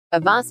A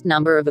vast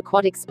number of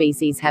aquatic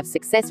species have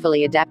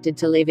successfully adapted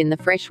to live in the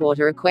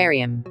freshwater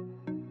aquarium.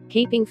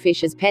 Keeping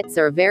fish as pets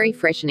are a very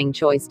freshening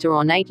choice to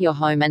ornate your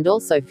home and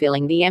also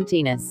filling the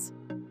emptiness.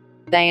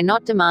 They are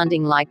not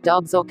demanding like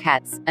dogs or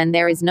cats, and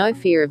there is no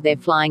fear of their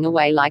flying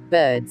away like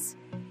birds.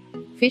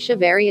 Fish are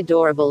very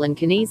adorable and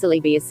can easily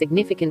be a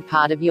significant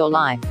part of your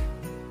life.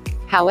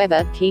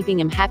 However, keeping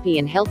them happy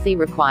and healthy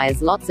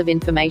requires lots of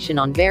information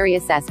on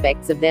various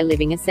aspects of their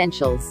living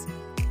essentials.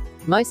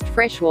 Most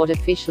freshwater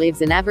fish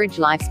lives an average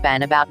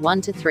lifespan about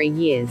 1 to 3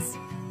 years.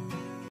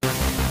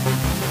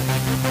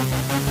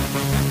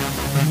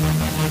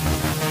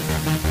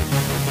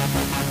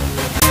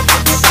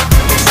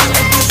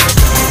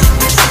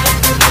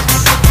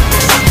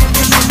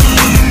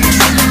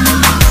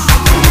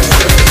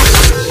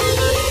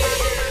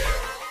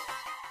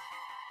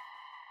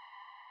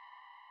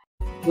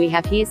 We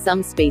have here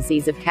some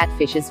species of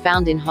catfishes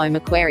found in home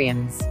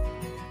aquariums.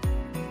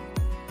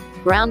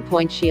 Brown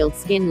point shield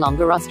skin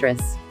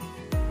Longarostris.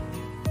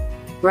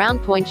 Brown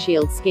point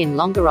shield skin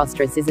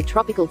Longarostris is a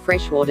tropical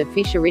freshwater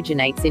fish,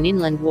 originates in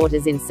inland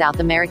waters in South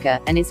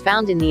America, and is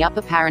found in the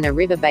upper Paraná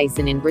River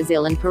basin in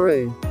Brazil and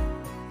Peru.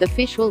 The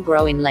fish will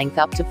grow in length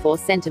up to 4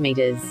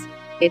 centimeters.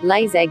 It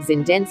lays eggs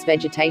in dense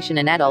vegetation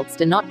and adults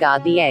do not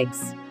guard the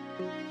eggs.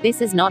 This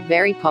is not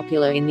very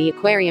popular in the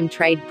aquarium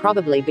trade,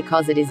 probably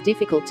because it is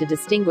difficult to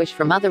distinguish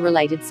from other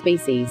related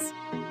species.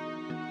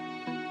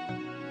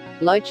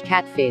 Loach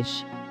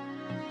catfish.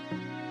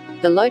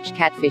 The loach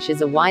catfish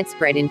is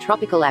widespread in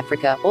tropical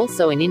Africa,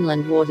 also in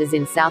inland waters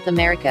in South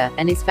America,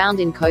 and is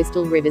found in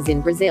coastal rivers in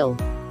Brazil.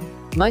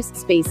 Most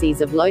species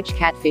of loach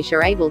catfish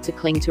are able to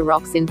cling to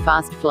rocks in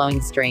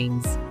fast-flowing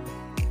streams.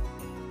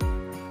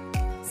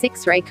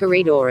 6-ray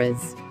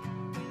Corydoras.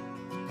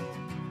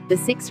 The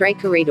 6-ray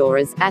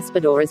Corydoras,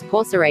 Aspidoras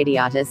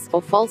porciradiatus,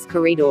 or false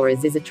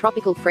Corydoras, is a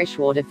tropical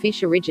freshwater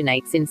fish,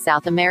 originates in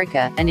South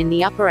America, and in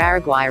the upper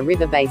Araguaia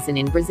River basin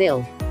in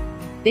Brazil.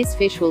 This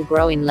fish will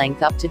grow in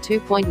length up to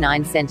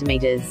 2.9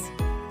 centimeters.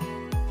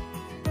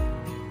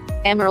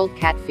 Emerald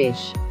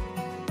catfish.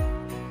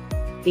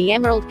 The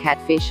emerald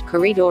catfish,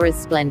 Corydoras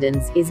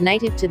splendens, is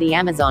native to the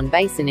Amazon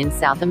basin in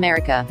South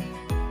America.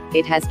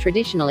 It has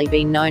traditionally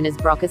been known as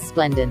Broccus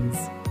splendens.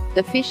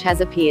 The fish has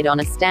appeared on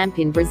a stamp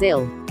in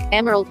Brazil.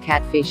 Emerald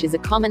catfish is a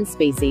common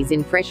species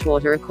in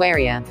freshwater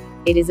aquaria.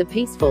 It is a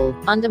peaceful,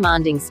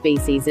 undemanding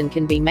species and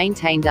can be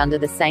maintained under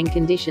the same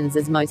conditions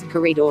as most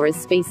Corydoras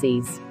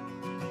species.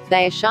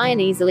 They are shy and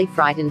easily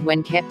frightened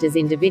when kept as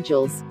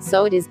individuals,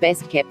 so it is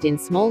best kept in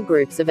small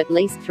groups of at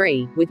least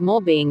 3, with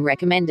more being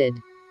recommended.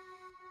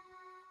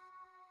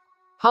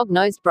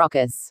 Hog-nosed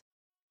Broccus.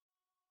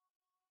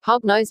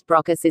 Hog-nosed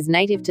Broccus is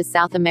native to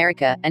South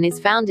America, and is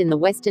found in the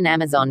western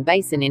Amazon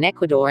basin in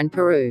Ecuador and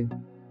Peru.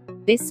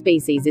 This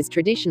species is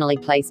traditionally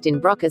placed in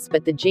Broccus,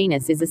 but the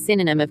genus is a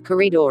synonym of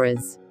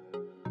Corydoras.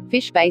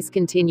 Fishbase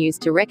continues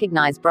to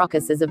recognize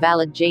Broccus as a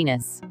valid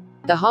genus.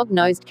 The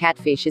hog-nosed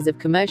catfish is of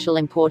commercial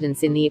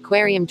importance in the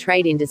aquarium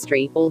trade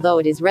industry, although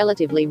it is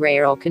relatively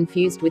rare or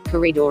confused with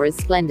Corydoras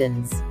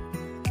splendens.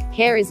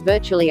 Hair is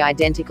virtually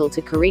identical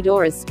to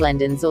Corydoras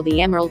splendens or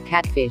the emerald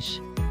catfish.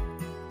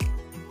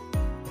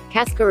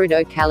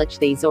 Cascarudo calich.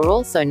 These are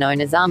also known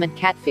as armored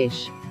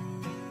catfish.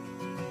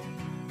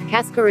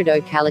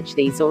 Cascarudo calich.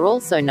 These are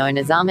also known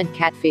as armored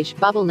catfish,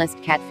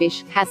 bubble-nosed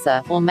catfish,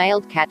 hassa, or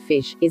mailed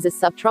catfish, is a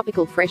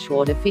subtropical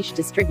freshwater fish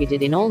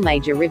distributed in all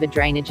major river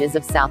drainages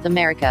of South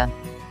America.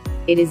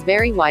 It is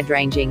very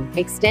wide-ranging,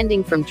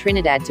 extending from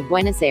Trinidad to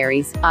Buenos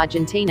Aires,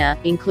 Argentina,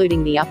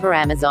 including the upper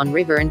Amazon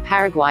River and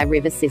Paraguay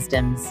River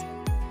systems.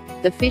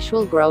 The fish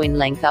will grow in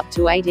length up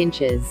to 8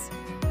 inches.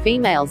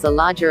 Females are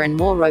larger and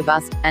more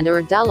robust, and are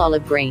a dull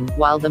olive green,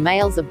 while the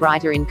males are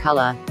brighter in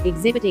color,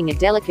 exhibiting a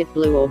delicate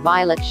blue or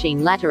violet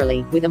sheen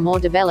laterally, with a more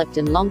developed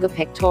and longer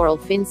pectoral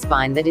fin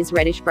spine that is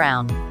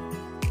reddish-brown.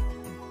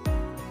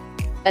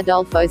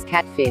 Adolfos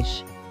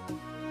Catfish.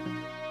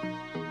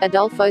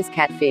 Adolfos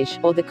Catfish,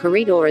 or the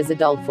Corydoras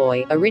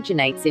adolphoi,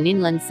 originates in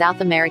inland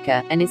South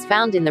America, and is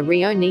found in the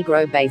Rio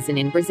Negro basin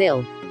in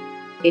Brazil.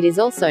 It is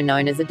also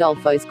known as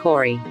Adolfos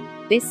cory.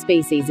 This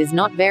species is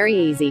not very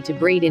easy to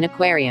breed in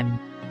aquarium.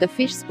 The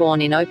fish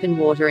spawn in open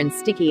water and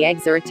sticky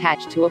eggs are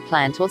attached to a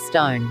plant or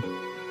stone.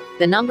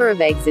 The number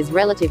of eggs is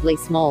relatively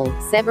small,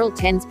 several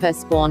tens per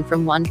spawn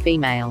from one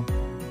female.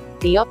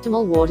 The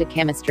optimal water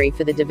chemistry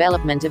for the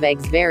development of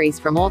eggs varies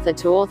from author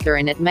to author,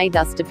 and it may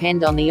thus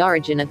depend on the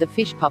origin of the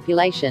fish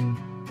population.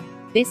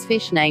 This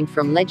fish, named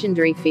from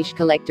legendary fish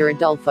collector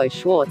Adolfo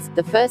Schwartz,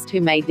 the first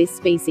who made this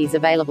species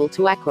available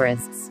to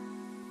aquarists.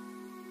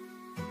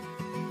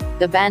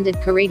 The banded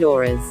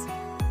Corydoras.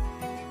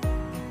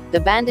 The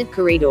banded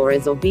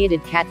Corydoras or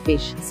bearded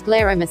catfish,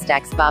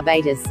 Scleromastax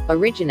barbatus,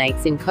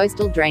 originates in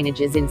coastal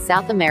drainages in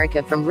South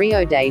America from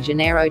Rio de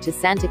Janeiro to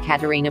Santa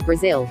Catarina,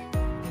 Brazil.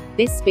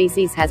 This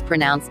species has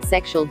pronounced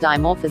sexual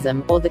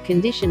dimorphism, or the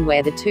condition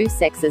where the two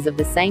sexes of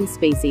the same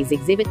species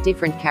exhibit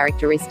different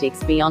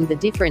characteristics beyond the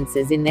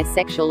differences in their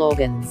sexual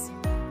organs.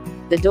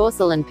 The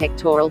dorsal and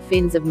pectoral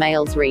fins of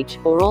males reach,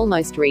 or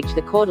almost reach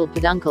the caudal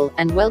peduncle,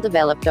 and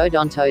well-developed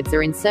odontodes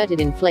are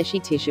inserted in fleshy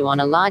tissue on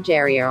a large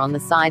area on the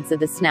sides of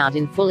the snout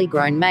in fully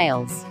grown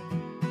males.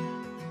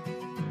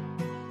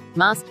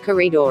 Masked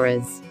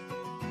Corydoras.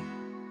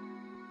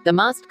 The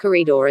masked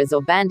Corydoras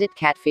or bandit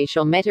catfish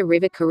or Meta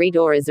River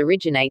Corydoras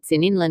originates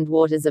in inland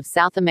waters of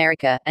South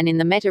America, and in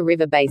the Meta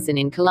River basin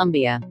in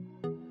Colombia.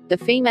 The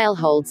female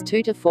holds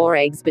 2 to 4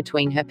 eggs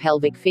between her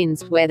pelvic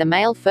fins, where the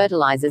male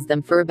fertilizes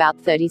them for about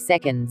 30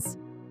 seconds.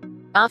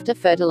 After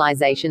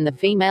fertilization, the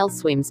female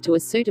swims to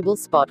a suitable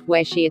spot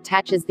where she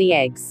attaches the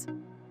eggs.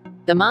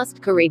 The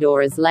masked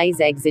Corydoras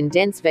lays eggs in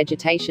dense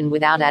vegetation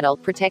without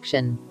adult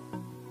protection.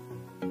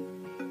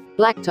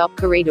 Blacktop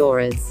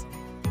Corydoras.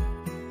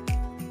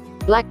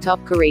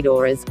 Blacktop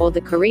Corydoras, or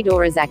the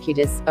Corydoras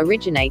acutus,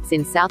 originates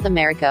in South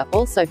America,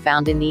 also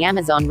found in the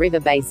Amazon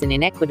River basin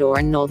in Ecuador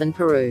and northern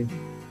Peru.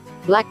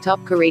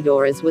 Blacktop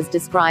Corydoras was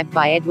described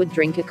by Edward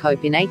Drinker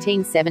Cope in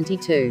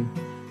 1872.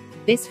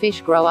 This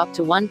fish grow up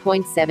to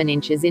 1.7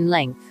 inches in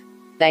length.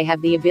 They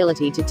have the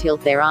ability to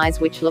tilt their eyes,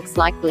 which looks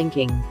like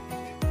blinking.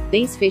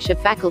 These fish are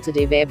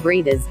facultative air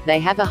breathers. They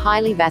have a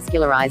highly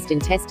vascularized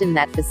intestine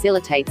that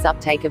facilitates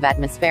uptake of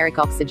atmospheric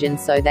oxygen,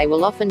 so they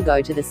will often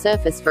go to the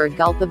surface for a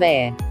gulp of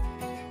air.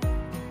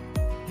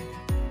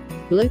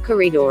 Blue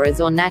Corydoras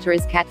or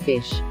Natura's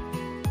catfish.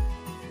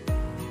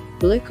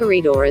 Blue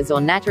Corydoras or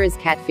Natura's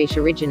catfish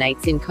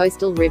originates in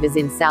coastal rivers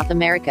in South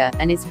America,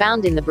 and is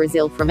found in the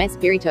Brazil from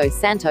Espírito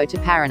Santo to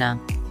Paraná.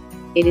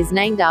 It is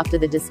named after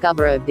the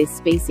discoverer of this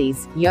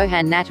species,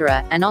 Johann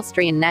Natura, an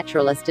Austrian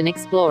naturalist and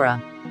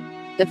explorer.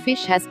 The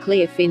fish has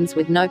clear fins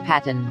with no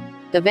pattern.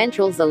 The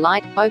ventrals are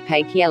light,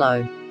 opaque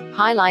yellow.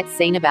 Highlights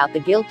seen about the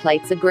gill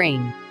plates are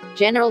green.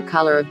 General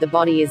color of the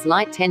body is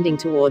light tending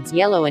towards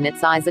yellow and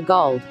its eyes are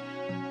gold.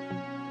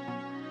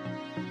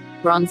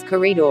 Bronze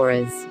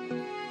Corydoras.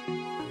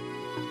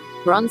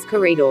 Bronze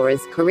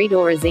Corydoras,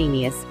 Corydoras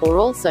aeneas, or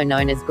also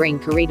known as green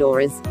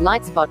Corydoras,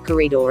 lightspot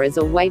Corydoras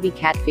or wavy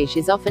catfish,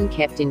 is often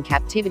kept in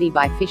captivity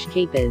by fish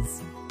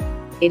keepers.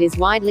 It is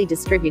widely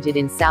distributed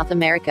in South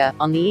America,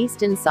 on the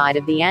eastern side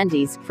of the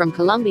Andes, from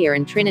Colombia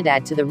and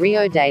Trinidad to the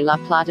Rio de la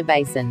Plata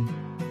basin.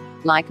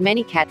 Like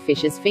many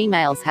catfishes,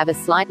 females have a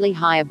slightly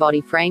higher body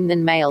frame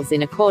than males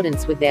in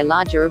accordance with their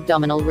larger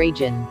abdominal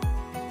region.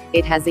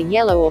 It has a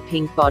yellow or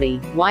pink body,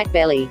 white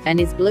belly, and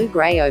is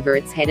blue-gray over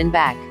its head and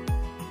back.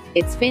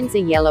 Its fins are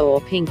yellow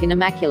or pink and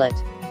immaculate.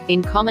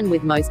 In common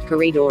with most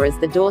Corydoras,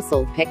 the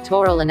dorsal,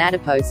 pectoral and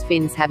adipose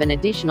fins have an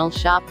additional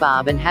sharp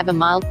barb and have a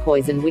mild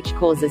poison which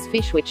causes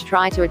fish which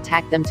try to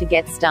attack them to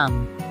get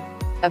stung.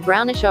 A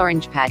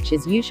brownish-orange patch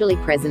is usually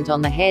present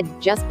on the head,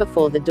 just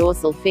before the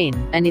dorsal fin,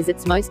 and is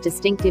its most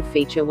distinctive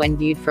feature when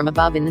viewed from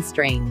above in the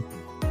stream.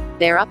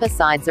 Their upper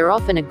sides are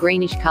often a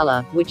greenish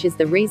color, which is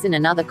the reason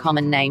another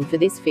common name for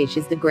this fish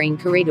is the green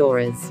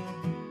Corydoras.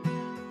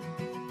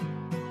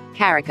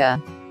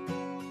 Carrocacarica.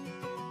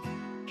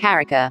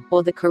 Carrocacarica,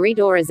 or the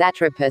Corydoras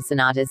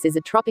atropersonatus, is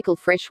a tropical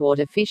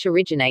freshwater fish.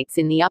 Originates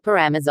in the upper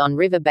Amazon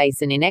River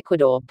basin in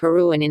Ecuador,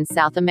 Peru and in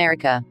South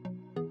America.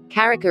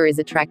 Carrocacarica is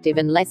attractive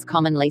and less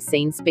commonly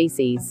seen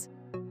species.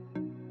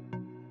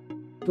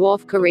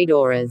 Dwarf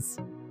Corydoras.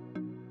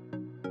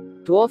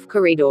 Dwarf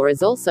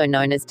Corydoras, also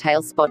known as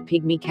tailspot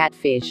pygmy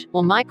catfish,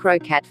 or micro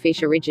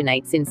catfish,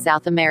 originates in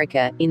South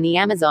America, in the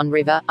Amazon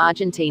River,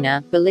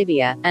 Argentina,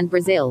 Bolivia, and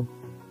Brazil.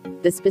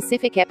 The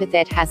specific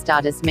epithet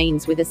hastatus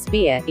means with a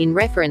spear, in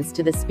reference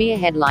to the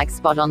spearhead-like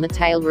spot on the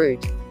tail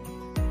root.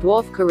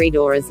 Dwarf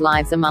Corydoras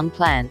lives among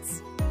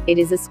plants. It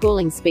is a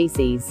schooling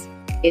species.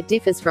 It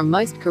differs from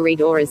most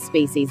Corydoras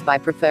species by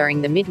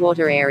preferring the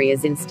midwater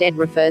areas, instead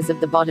refers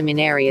of the bottom in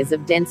areas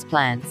of dense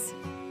plants.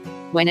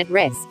 When it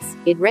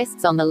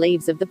rests on the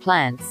leaves of the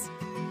plants.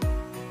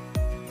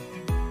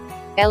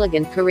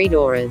 Elegant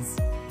Corydoras.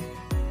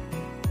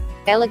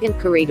 Elegant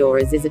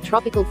Corydoras is a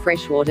tropical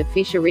freshwater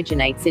fish.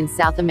 Originates in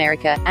South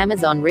America,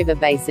 Amazon River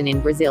basin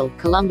in Brazil,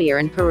 Colombia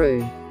and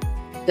Peru.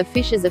 The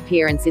fish's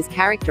appearance is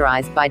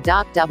characterized by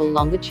dark double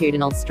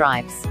longitudinal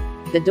stripes.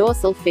 The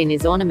dorsal fin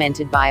is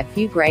ornamented by a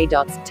few gray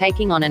dots,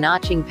 taking on an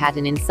arching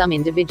pattern in some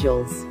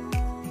individuals.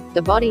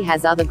 The body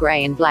has other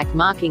gray and black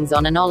markings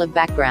on an olive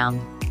background.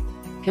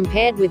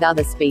 Compared with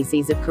other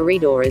species of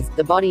Corydoras,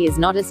 the body is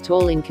not as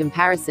tall in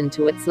comparison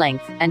to its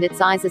length, and its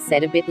eyes are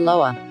set a bit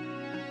lower.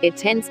 It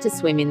tends to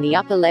swim in the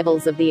upper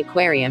levels of the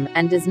aquarium,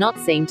 and does not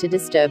seem to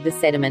disturb the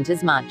sediment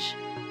as much.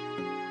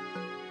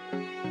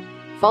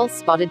 False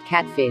spotted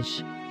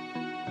catfish.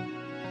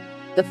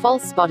 The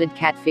false spotted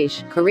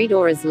catfish,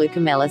 Corydoras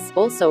leucomelis,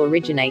 also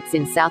originates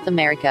in South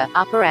America,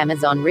 upper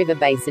Amazon River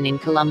basin in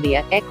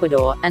Colombia,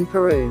 Ecuador, and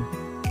Peru.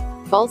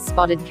 False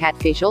spotted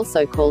catfish,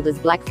 also called as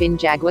blackfin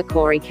jaguar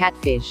cory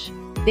catfish.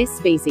 This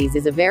species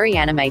is a very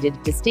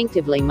animated,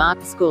 distinctively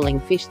marked schooling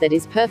fish that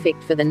is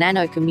perfect for the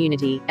nano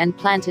community, and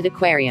planted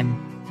aquarium.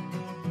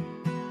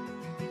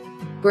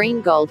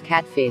 Green gold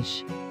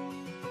catfish.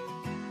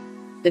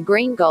 The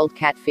green gold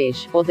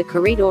catfish, or the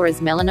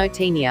Corydoras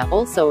melanotaenia,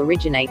 also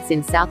originates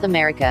in South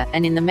America,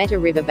 and in the Meta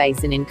River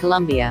basin in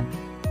Colombia.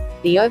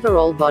 The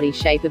overall body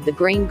shape of the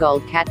green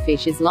gold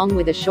catfish is long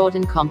with a short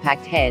and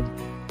compact head.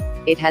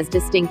 It has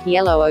distinct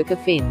yellow ochre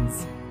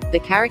fins. The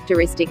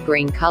characteristic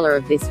green color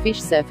of this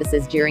fish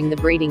surfaces during the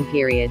breeding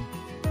period.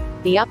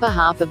 The upper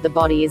half of the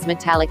body is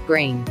metallic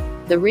green.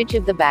 The ridge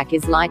of the back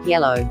is light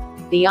yellow.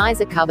 The eyes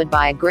are covered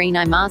by a green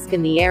eye mask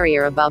and the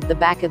area above the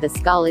back of the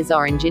skull is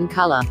orange in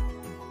color.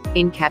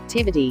 In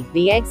captivity,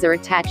 the eggs are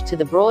attached to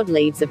the broad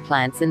leaves of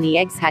plants and the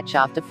eggs hatch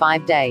after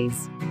 5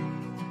 days.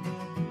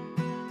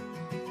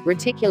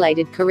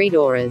 Reticulated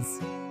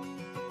Crocodiles.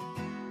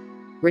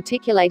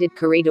 Reticulated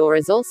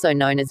Crocodiles, also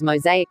known as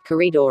mosaic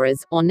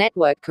corridoras, or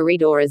network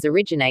corridoras,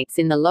 originates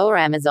in the lower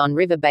Amazon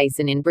River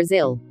basin in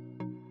Brazil.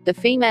 The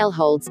female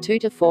holds 2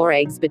 to 4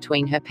 eggs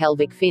between her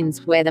pelvic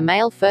fins, where the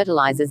male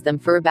fertilizes them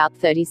for about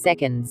 30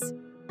 seconds.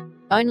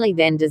 Only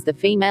then does the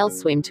female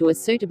swim to a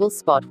suitable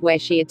spot where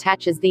she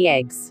attaches the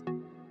eggs.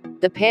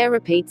 The pair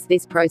repeats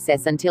this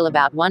process until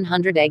about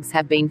 100 eggs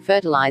have been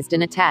fertilized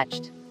and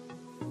attached.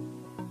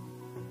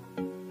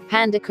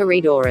 Panda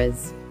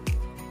Corydoras.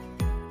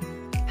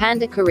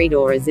 Panda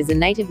Corydoras is a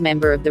native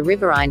member of the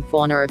riverine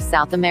fauna of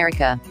South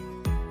America.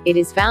 It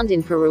is found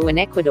in Peru and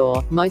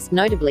Ecuador, most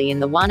notably in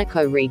the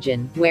Huánuco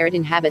region, where it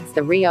inhabits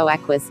the Rio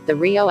Aquis, the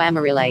Rio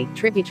Amarile,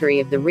 tributary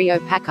of the Rio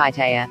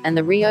Pacaitea, and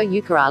the Rio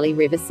Ucayali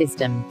river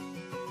system.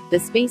 The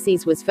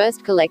species was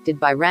first collected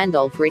by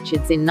Randolph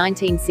Richards in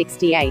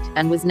 1968,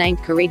 and was named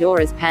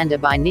Corydoras panda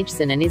by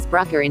Nijssen and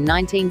Isbrucker in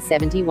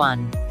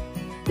 1971.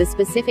 The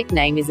specific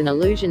name is an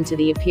allusion to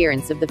the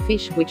appearance of the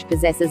fish, which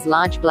possesses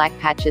large black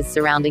patches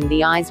surrounding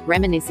the eyes,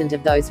 reminiscent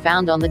of those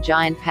found on the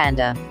giant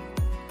panda.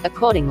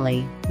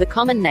 Accordingly, the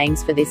common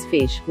names for this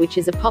fish, which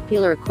is a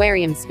popular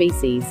aquarium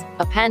species,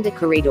 are Panda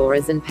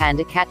Corydoras and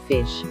Panda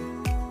Catfish.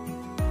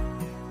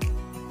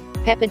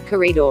 Peppered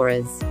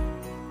Corydoras.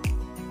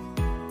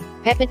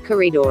 Peppered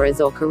Corydoras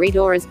or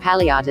Corydoras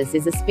palliatus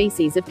is a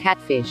species of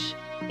catfish.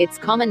 Its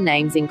common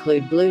names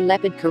include blue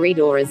leopard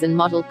corydoras and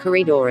mottled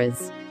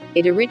corydoras.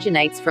 It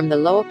originates from the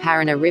lower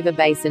Paraná River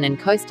basin and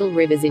coastal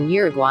rivers in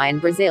Uruguay and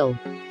Brazil.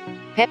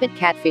 Peppered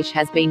catfish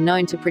has been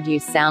known to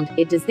produce sound.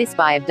 It does this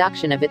by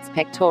abduction of its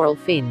pectoral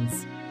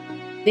fins.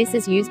 This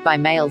is used by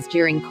males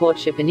during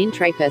courtship and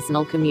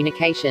intrapersonal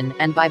communication,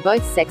 and by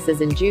both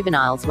sexes and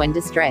juveniles when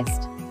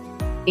distressed.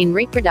 In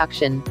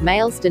reproduction,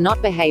 males do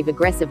not behave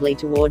aggressively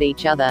toward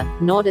each other,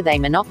 nor do they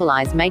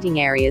monopolize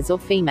mating areas or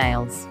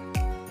females.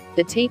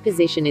 The T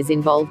position is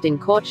involved in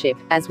courtship,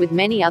 as with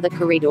many other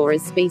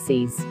Corydoras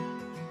species.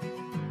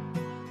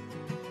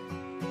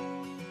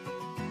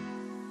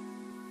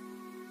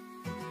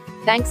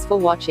 Thanks for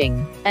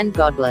watching, and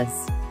God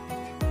bless.